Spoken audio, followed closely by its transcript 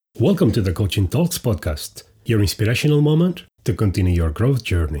Welcome to the Coaching Talks podcast, your inspirational moment to continue your growth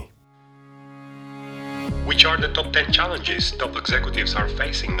journey. Which are the top 10 challenges top executives are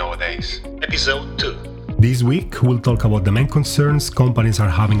facing nowadays? Episode 2. This week, we'll talk about the main concerns companies are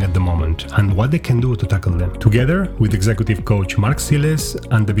having at the moment and what they can do to tackle them, together with executive coach Mark Siles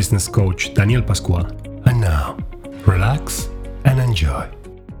and the business coach Daniel Pascual. And now, relax and enjoy.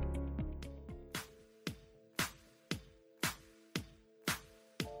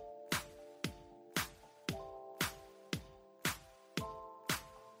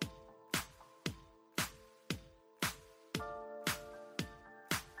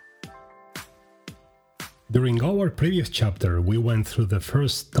 During our previous chapter, we went through the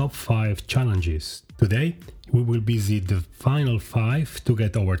first top 5 challenges. Today, we will visit the final 5 to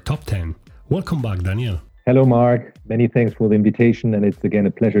get our top 10. Welcome back, Daniel. Hello, Mark. Many thanks for the invitation, and it's again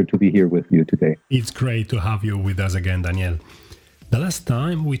a pleasure to be here with you today. It's great to have you with us again, Daniel. The last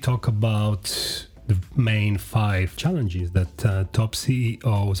time we talked about the main 5 challenges that top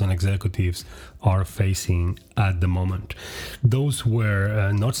CEOs and executives are facing at the moment. Those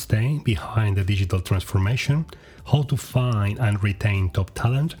were not staying behind the digital transformation, how to find and retain top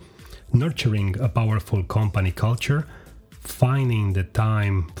talent, nurturing a powerful company culture, finding the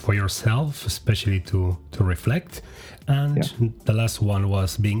time for yourself, especially to reflect, and the last one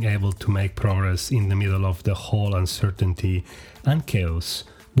was being able to make progress in the middle of the whole uncertainty and chaos.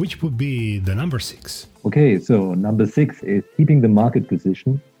 Which would be the number 6? Okay, so number 6 is keeping the market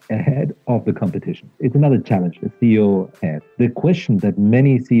position ahead of the competition. It's another challenge a CEO has. The question that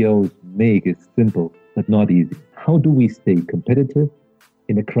many CEOs make is simple, but not easy. How do we stay competitive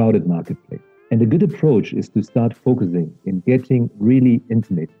in a crowded marketplace? And a good approach is to start focusing in getting really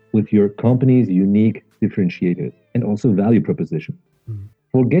intimate with your company's unique differentiators and also value proposition.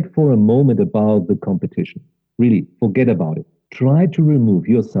 Forget for a moment about the competition. Really, forget about it. Try to remove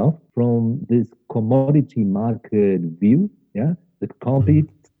yourself from this commodity market view, that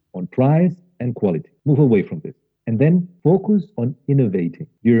competes on price and quality. Move away from this. And then focus on innovating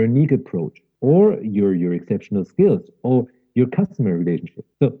your unique approach or your exceptional skills or your customer relationship.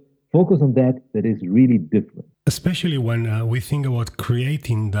 So focus on that is really different. Especially when we think about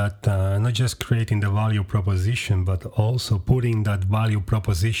creating that, not just creating the value proposition, but also putting that value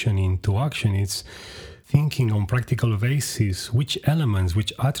proposition into action. It's thinking on practical basis, which elements,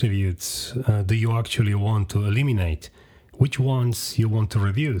 which attributes do you actually want to eliminate? Which ones you want to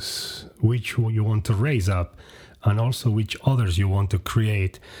reduce? Which you want to raise up? And also which others you want to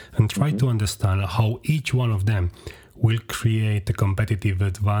create? And try to understand how each one of them will create a competitive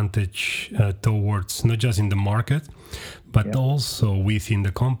advantage towards not just in the market, but also within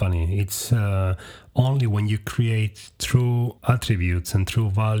the company. It's only when you create true attributes and true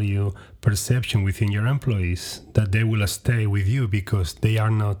value perception within your employees that they will stay with you because they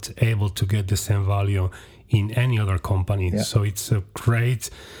are not able to get the same value in any other company. So it's a great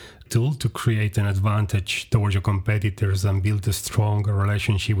tool to create an advantage towards your competitors and build a strong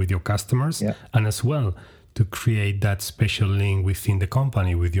relationship with your customers, and as well to create that special link within the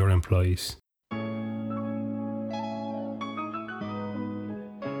company with your employees.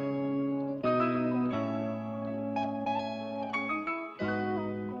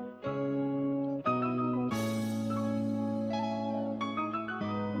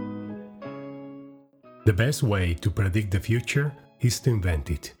 The best way to predict the future is to invent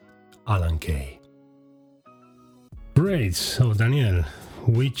it. Alan Kay. Great. So, Daniel,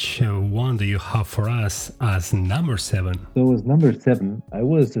 which one do you have for us as number 7? So as number 7, I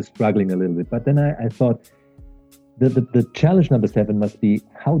was struggling a little bit, but then I thought the challenge number 7 must be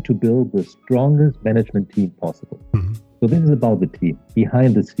how to build the strongest management team possible. So this is about the team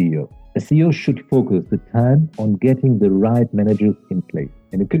behind the CEO. A CEO should focus the time on getting the right managers in place.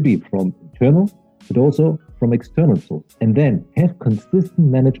 And it could be from internal, but also from external sources. And then have consistent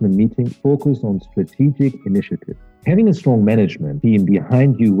management meetings focused on strategic initiatives. Having a strong management team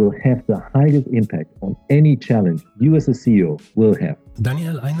behind you will have the highest impact on any challenge you as a CEO will have.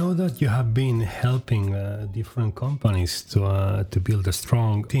 Daniel, I know that you have been helping different companies to build a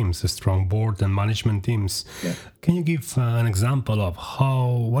strong teams, a strong board and management teams. Can you give an example of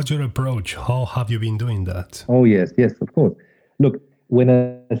what's your approach? How have you been doing that? Oh, yes, of course. Look, when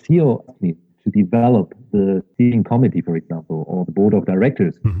a CEO asks me to develop the steering committee, for example, or the board of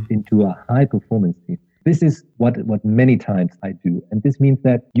directors into a high-performance team, this is what many times I do. And this means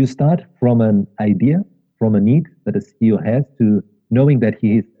that you start from an idea, from a need that a CEO has to knowing that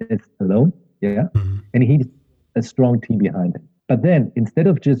he is alone, and he needs a strong team behind him. But then instead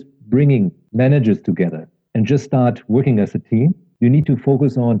of just bringing managers together and just start working as a team, you need to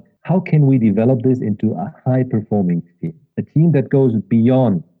focus on how can we develop this into a high-performing team, a team that goes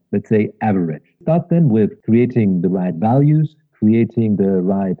beyond let's say, average. Start then with creating the right values, creating the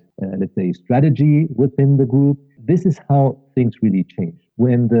right, let's say, strategy within the group. This is how things really change.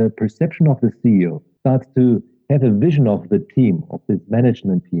 When the perception of the CEO starts to have a vision of the team, of this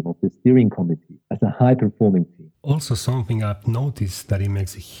management team, of the steering committee as a high-performing team. Also, something I've noticed that it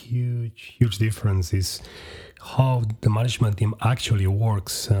makes a huge difference is how the management team actually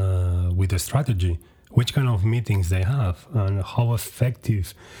works with the strategy, which kind of meetings they have, and how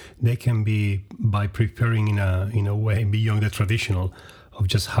effective they can be by preparing in a way beyond the traditional of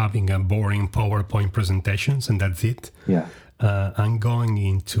just having a boring PowerPoint presentations and that's it. Yeah. And going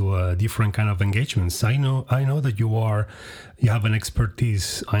into different kind of engagements. I know that you have an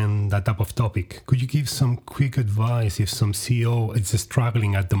expertise on that type of topic. Could you give some quick advice if some CEO is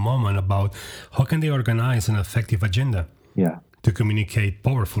struggling at the moment about how can they organize an effective agenda to communicate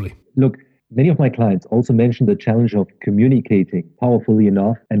powerfully? Look, many of my clients also mention the challenge of communicating powerfully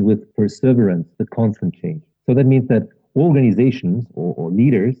enough and with perseverance, the constant change. So that means that organizations or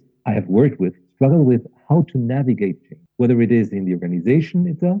leaders I have worked with struggle with how to navigate change, whether it is in the organization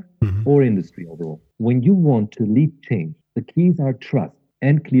itself or industry overall. When you want to lead change, the keys are trust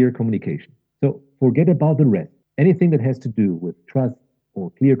and clear communication. So forget about the rest. Anything that has to do with trust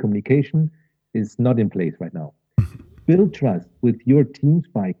or clear communication is not in place right now. Build trust with your teams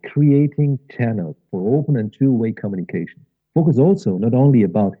by creating channels for open and two-way communication. Focus also not only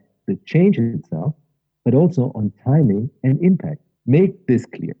about the change itself, but also on timing and impact. Make this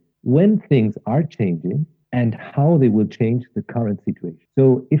clear. When things are changing and how they will change the current situation.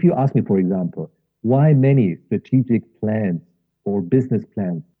 So if you ask me, for example, why many strategic plans or business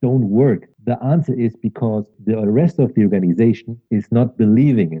plans don't work, the answer is because the rest of the organization is not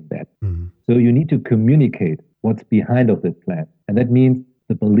believing in that. So you need to communicate what's behind of the plan. And that means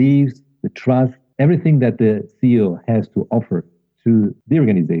the beliefs, the trust, everything that the CEO has to offer to the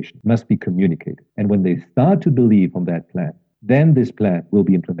organization must be communicated. And when they start to believe on that plan, then this plan will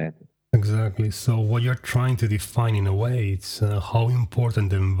be implemented. Exactly. So what you're trying to define in a way, it's how important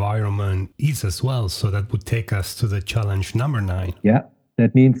the environment is as well. So that would take us to the challenge number 9. Yeah,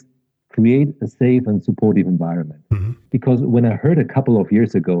 that means create a safe and supportive environment. Because when I heard a couple of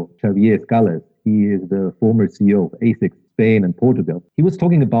years ago, Xavier Scales, he is the former CEO of ASICS Spain and Portugal, he was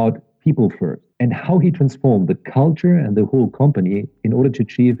talking about people first and how he transformed the culture and the whole company in order to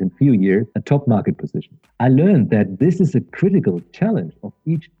achieve in few years a top market position. I learned that this is a critical challenge of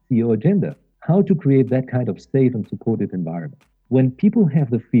each CEO agenda, how to create that kind of safe and supportive environment. When people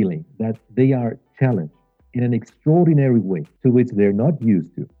have the feeling that they are challenged in an extraordinary way to which they're not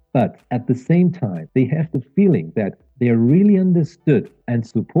used to, but at the same time, they have the feeling that they are really understood and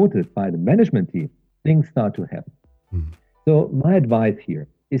supported by the management team, things start to happen. So my advice here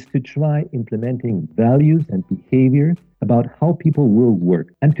is to try implementing values and behaviors about how people will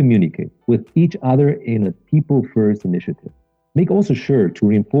work and communicate with each other in a people-first initiative. Make also sure to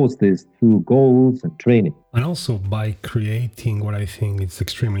reinforce this through goals and training. And also by creating what I think is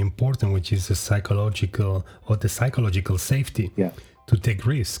extremely important, which is the psychological safety to take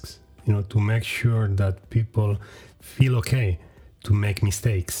risks, to make sure that people feel okay to make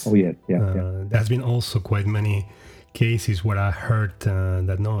mistakes. There's been also quite many cases where I heard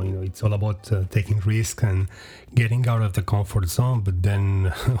that it's all about taking risk and getting out of the comfort zone. But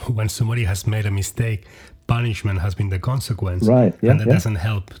then when somebody has made a mistake, punishment has been the consequence. And that doesn't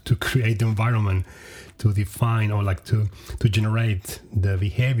help to create the environment to define or to generate the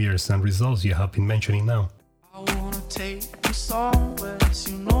behaviors and results you have been mentioning now. I want to take you somewhere,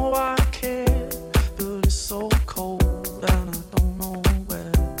 you know I care, but it's so cold and I don't know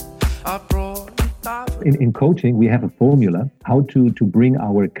where. I brought In coaching, we have a formula how to bring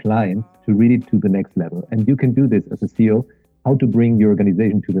our clients to really to the next level. And you can do this as a CEO, how to bring your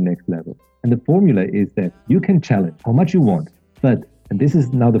organization to the next level. And the formula is that you can challenge how much you want, but, and this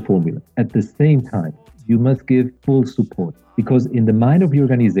is now the formula, at the same time, you must give full support. Because in the mind of your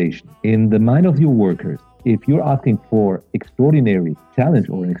organization, in the mind of your workers, if you're asking for extraordinary challenge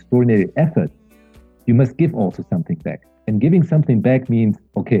or an extraordinary effort, you must give also something back. And giving something back means,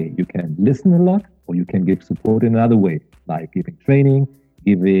 okay, you can listen a lot, or you can give support in another way, like giving training,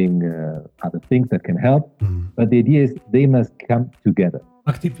 giving other things that can help. But the idea is they must come together.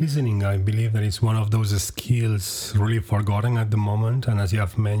 Active listening, I believe that is one of those skills really forgotten at the moment. And as you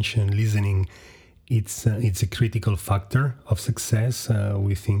have mentioned, listening, it's a critical factor of success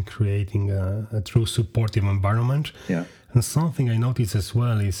within creating a true supportive environment. And something I noticed as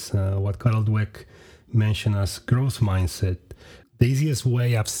well is what Carol Dweck mentioned as growth mindset. The easiest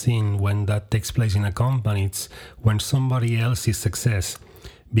way I've seen when that takes place in a company, it's when somebody else's success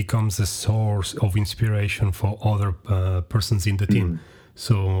becomes a source of inspiration for other persons in the team.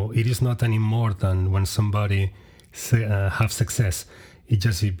 So it is not anymore than when somebody have success.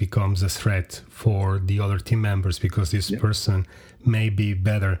 It becomes a threat for the other team members because this person may be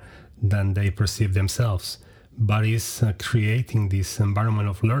better than they perceive themselves. But it's creating this environment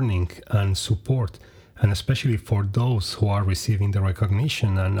of learning and support, and especially for those who are receiving the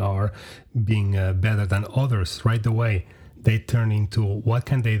recognition and are being better than others right away, they turn into what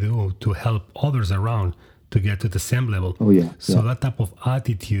can they do to help others around to get to the same level. So that type of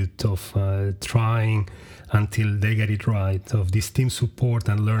attitude of trying until they get it right, of this team support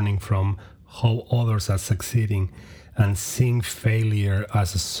and learning from how others are succeeding and seeing failure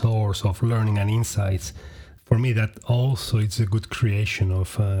as a source of learning and insights. For me, that also is a good creation of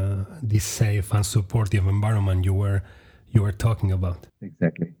this safe and supportive environment you were talking about.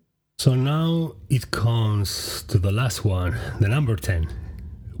 Exactly. So now it comes to the last one, the number 10.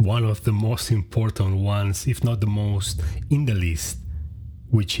 One of the most important ones, if not the most in the list,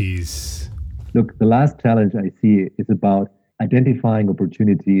 which is... Look, the last challenge I see is about identifying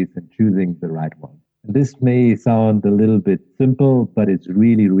opportunities and choosing the right one. This may sound a little bit simple, but it's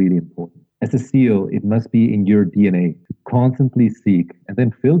really, really important. As a CEO, it must be in your DNA to constantly seek and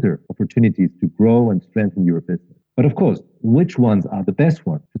then filter opportunities to grow and strengthen your business. But of course, which ones are the best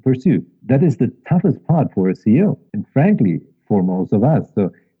ones to pursue? That is the toughest part for a CEO, and frankly, for most of us.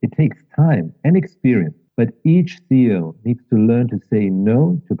 So it takes time and experience, but each CEO needs to learn to say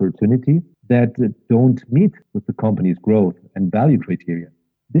no to opportunities that don't meet with the company's growth and value criteria.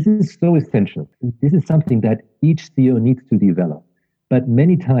 This is so essential. This is something that each CEO needs to develop. But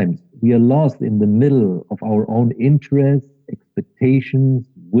many times we are lost in the middle of our own interests, expectations,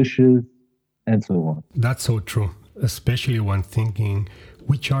 wishes, and so on. That's so true, especially when thinking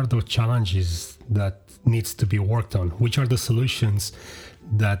which are the challenges that needs to be worked on, which are the solutions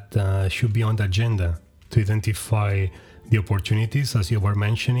that should be on the agenda to identify the opportunities, as you were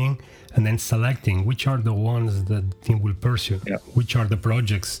mentioning, and then selecting which are the ones that the team will pursue, which are the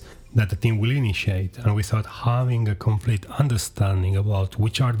projects that the team will initiate, and without having a complete understanding about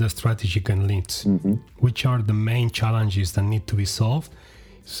which are the strategic needs, which are the main challenges that need to be solved.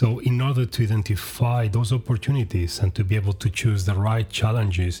 So in order to identify those opportunities and to be able to choose the right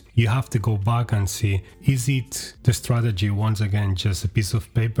challenges, you have to go back and see, is it the strategy once again just a piece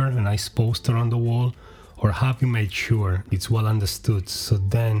of paper, a nice poster on the wall, or have you made sure it's well understood? So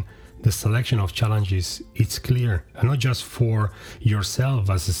then the selection of challenges, it's clear, and not just for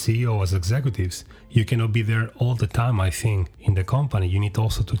yourself as a CEO, as executives. You cannot be there all the time, I think, in the company. You need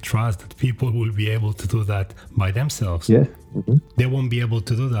also to trust that people will be able to do that by themselves. Yes. They won't be able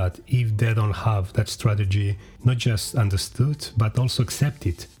to do that if they don't have that strategy, not just understood, but also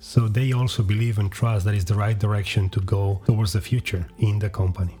accepted. So they also believe and trust that is the right direction to go towards the future in the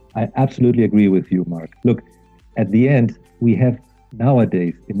company. I absolutely agree with you, Mark. Look, at the end, we have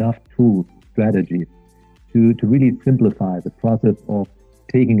nowadays enough tools, strategies to really simplify the process of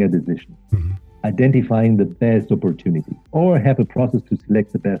taking a decision, identifying the best opportunity, or have a process to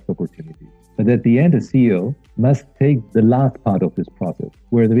select the best opportunity. But at the end, a CEO must take the last part of this process,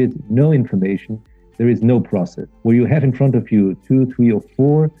 where there is no information, there is no process, where you have in front of you 2, 3, or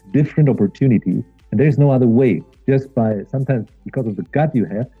 4 different opportunities, and there is no other way, just by sometimes because of the gut you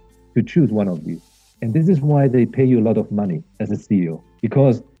have, to choose one of these. And this is why they pay you a lot of money as a CEO,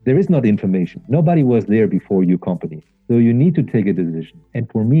 because there is not information. Nobody was there before your company. So you need to take a decision. And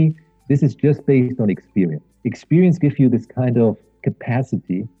for me, this is just based on experience. Experience gives you this kind of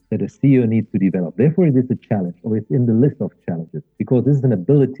capacity that a CEO needs to develop. Therefore, it is a challenge, or it's in the list of challenges, because this is an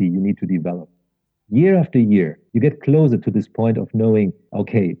ability you need to develop. Year after year, you get closer to this point of knowing,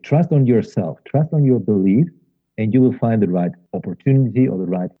 okay, trust on yourself, trust on your belief, and you will find the right opportunity or the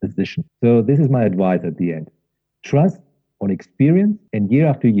right position. So this is my advice at the end. Trust on experience, and year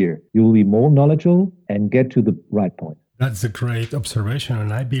after year, you will be more knowledgeable and get to the right point. That's a great observation.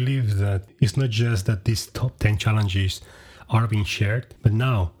 And I believe that it's not just that these top 10 challenges are being shared, but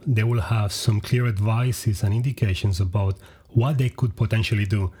now they will have some clear advices and indications about what they could potentially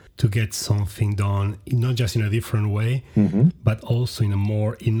do to get something done, not just in a different way, but also in a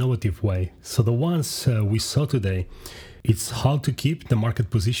more innovative way. So the ones we saw today, it's how to keep the market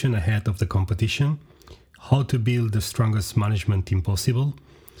position ahead of the competition, how to build the strongest management team possible,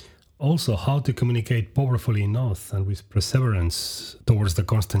 also how to communicate powerfully enough and with perseverance towards the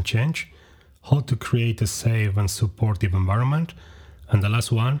constant change, how to create a safe and supportive environment, and the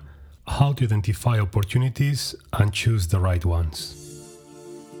last one, how to identify opportunities and choose the right ones.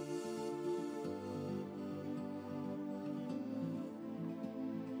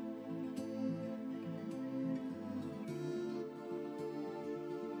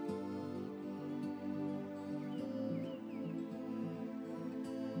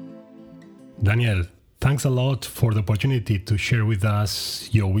 Daniel, thanks a lot for the opportunity to share with us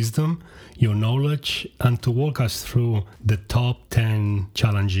your wisdom, your knowledge, and to walk us through the top 10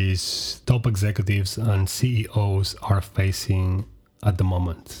 challenges top executives and CEOs are facing at the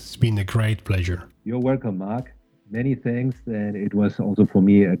moment. It's been a great pleasure. You're welcome, Mark. Many thanks, and it was also for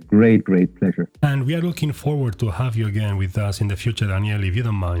me a great pleasure. And we are looking forward to have you again with us in the future, Daniel. If you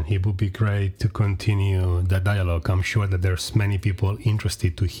don't mind, it would be great to continue the dialogue. I'm sure that there's many people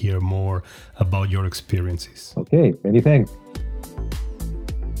interested to hear more about your experiences. Okay, many thanks.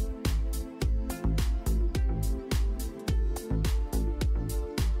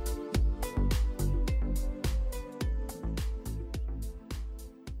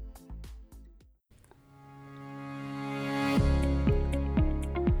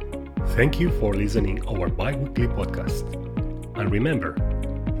 Thank you for listening our bi-weekly podcast. And remember,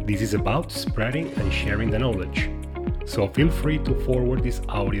 this is about spreading and sharing the knowledge. So feel free to forward this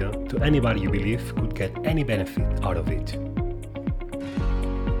audio to anybody you believe could get any benefit out of it.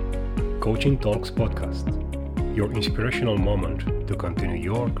 Coaching Talks Podcast, your inspirational moment to continue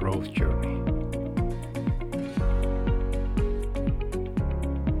your growth journey.